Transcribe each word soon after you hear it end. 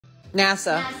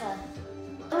NASA. NASA.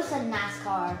 Who said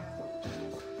NASCAR?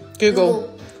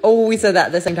 Google. Oh, we said that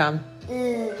at the same time.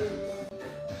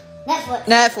 Netflix.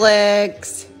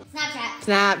 Netflix. Snapchat.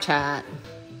 Snapchat.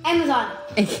 Amazon.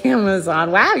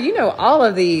 Amazon. Wow, you know all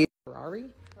of these. Ferrari?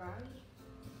 Ferrari.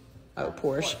 Oh,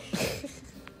 Porsche.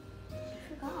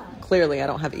 Forgot. Clearly, I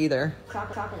don't have either.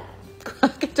 Crocodile.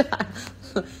 Crocodile.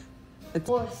 It's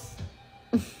Horse.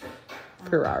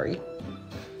 Ferrari.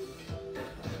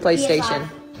 PlayStation. PS5.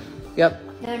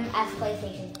 Yep. Known as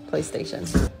PlayStation.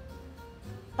 PlayStation.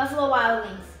 Buffalo Wild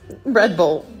Wings. Red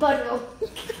Bull. Buttermilk.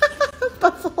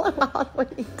 Buffalo Wild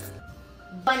Wings.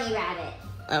 Bunny Rabbit.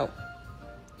 Oh.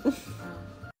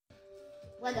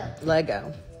 Lego.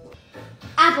 Lego.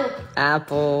 Apple.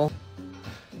 Apple.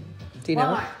 Do you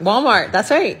know? Walmart. Walmart.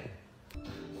 That's right.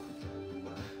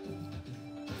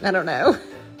 I don't know.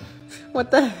 What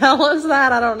the hell is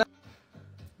that? I don't know.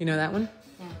 You know that one?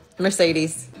 Yeah.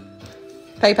 Mercedes.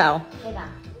 PayPal. PayPal.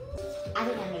 I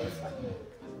think I know this one.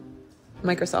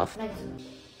 Microsoft.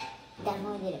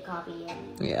 Definitely did a copy.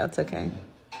 Yeah, it's okay.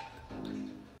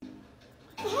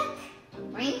 What the heck?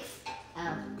 Rings?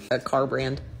 Oh. A car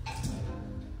brand.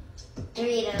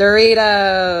 Doritos.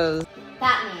 Doritos.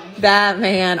 Batman.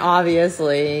 Batman,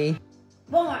 obviously.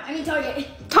 Walmart. I mean Target.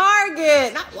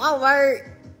 Target, not Walmart.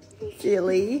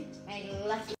 Silly.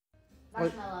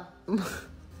 Marshmallow.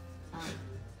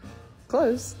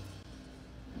 Close.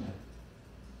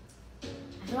 I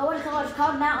forgot what it's called. It's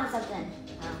called Mountain something.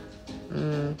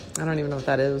 I don't even know what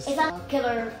that is. It's a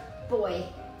killer boy.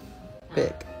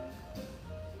 Big.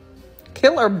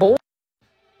 Killer boy. I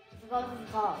forgot what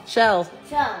it's called. Shell.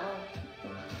 Shell.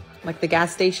 Like the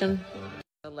gas station.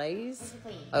 The Lay's. What's it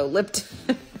clean? Oh,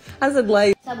 Lipton. I said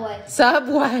Lay's. Subway.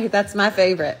 Subway. That's my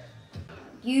favorite.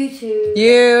 YouTube.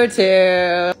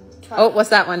 YouTube. Oh, what's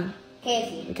that one?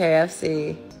 KFC.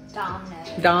 KFC.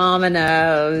 Domino's.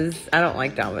 Domino's. I don't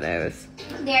like Domino's.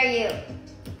 How dare you?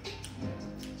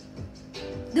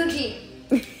 Gucci.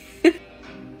 Forgot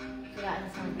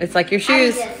this one. It's like your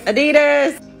shoes.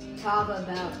 Adidas. Adidas. Taco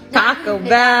Bell. Taco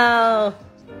Bell.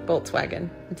 Volkswagen.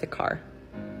 It's a car.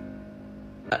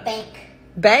 Bank.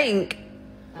 Bank.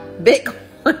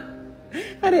 Bitcoin.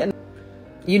 I didn't.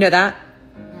 You know that?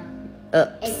 No.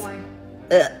 Ups. Acorn.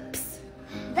 Ups.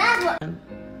 That's what.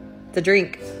 It's a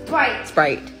drink. Sprite.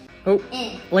 Sprite. Oh.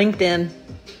 In. LinkedIn.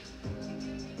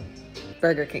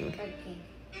 Burger King. Burger King.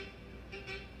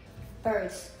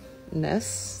 Birds.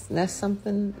 Nest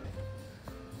something.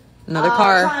 Another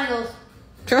car. Triangles.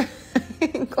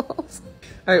 Triangles.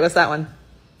 All right, what's that one?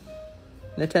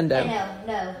 Nintendo.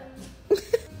 No.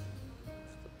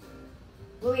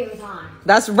 Louis Vuitton.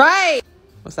 That's right.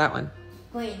 What's that one?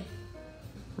 Queen.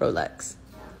 Rolex.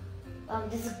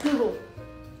 This is Google.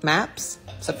 Maps.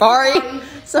 Safari.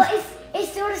 So Well,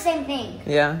 it's still the same thing.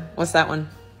 yeah. What's that one?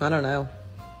 I don't know.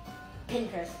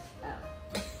 Pinterest.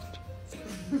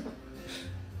 Oh.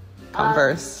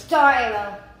 Converse. Star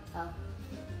Arrow. Oh.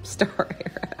 Star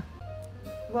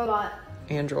Arrow. Robot.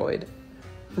 Android.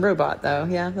 Robot though.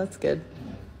 Yeah, that's good.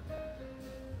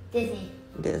 Disney.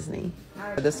 Disney.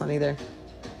 This one either.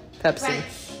 Pepsi.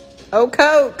 French. Oh,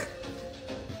 Coke.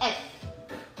 F.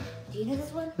 Do you know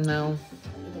this one? No.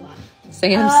 Neither one.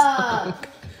 Samsung.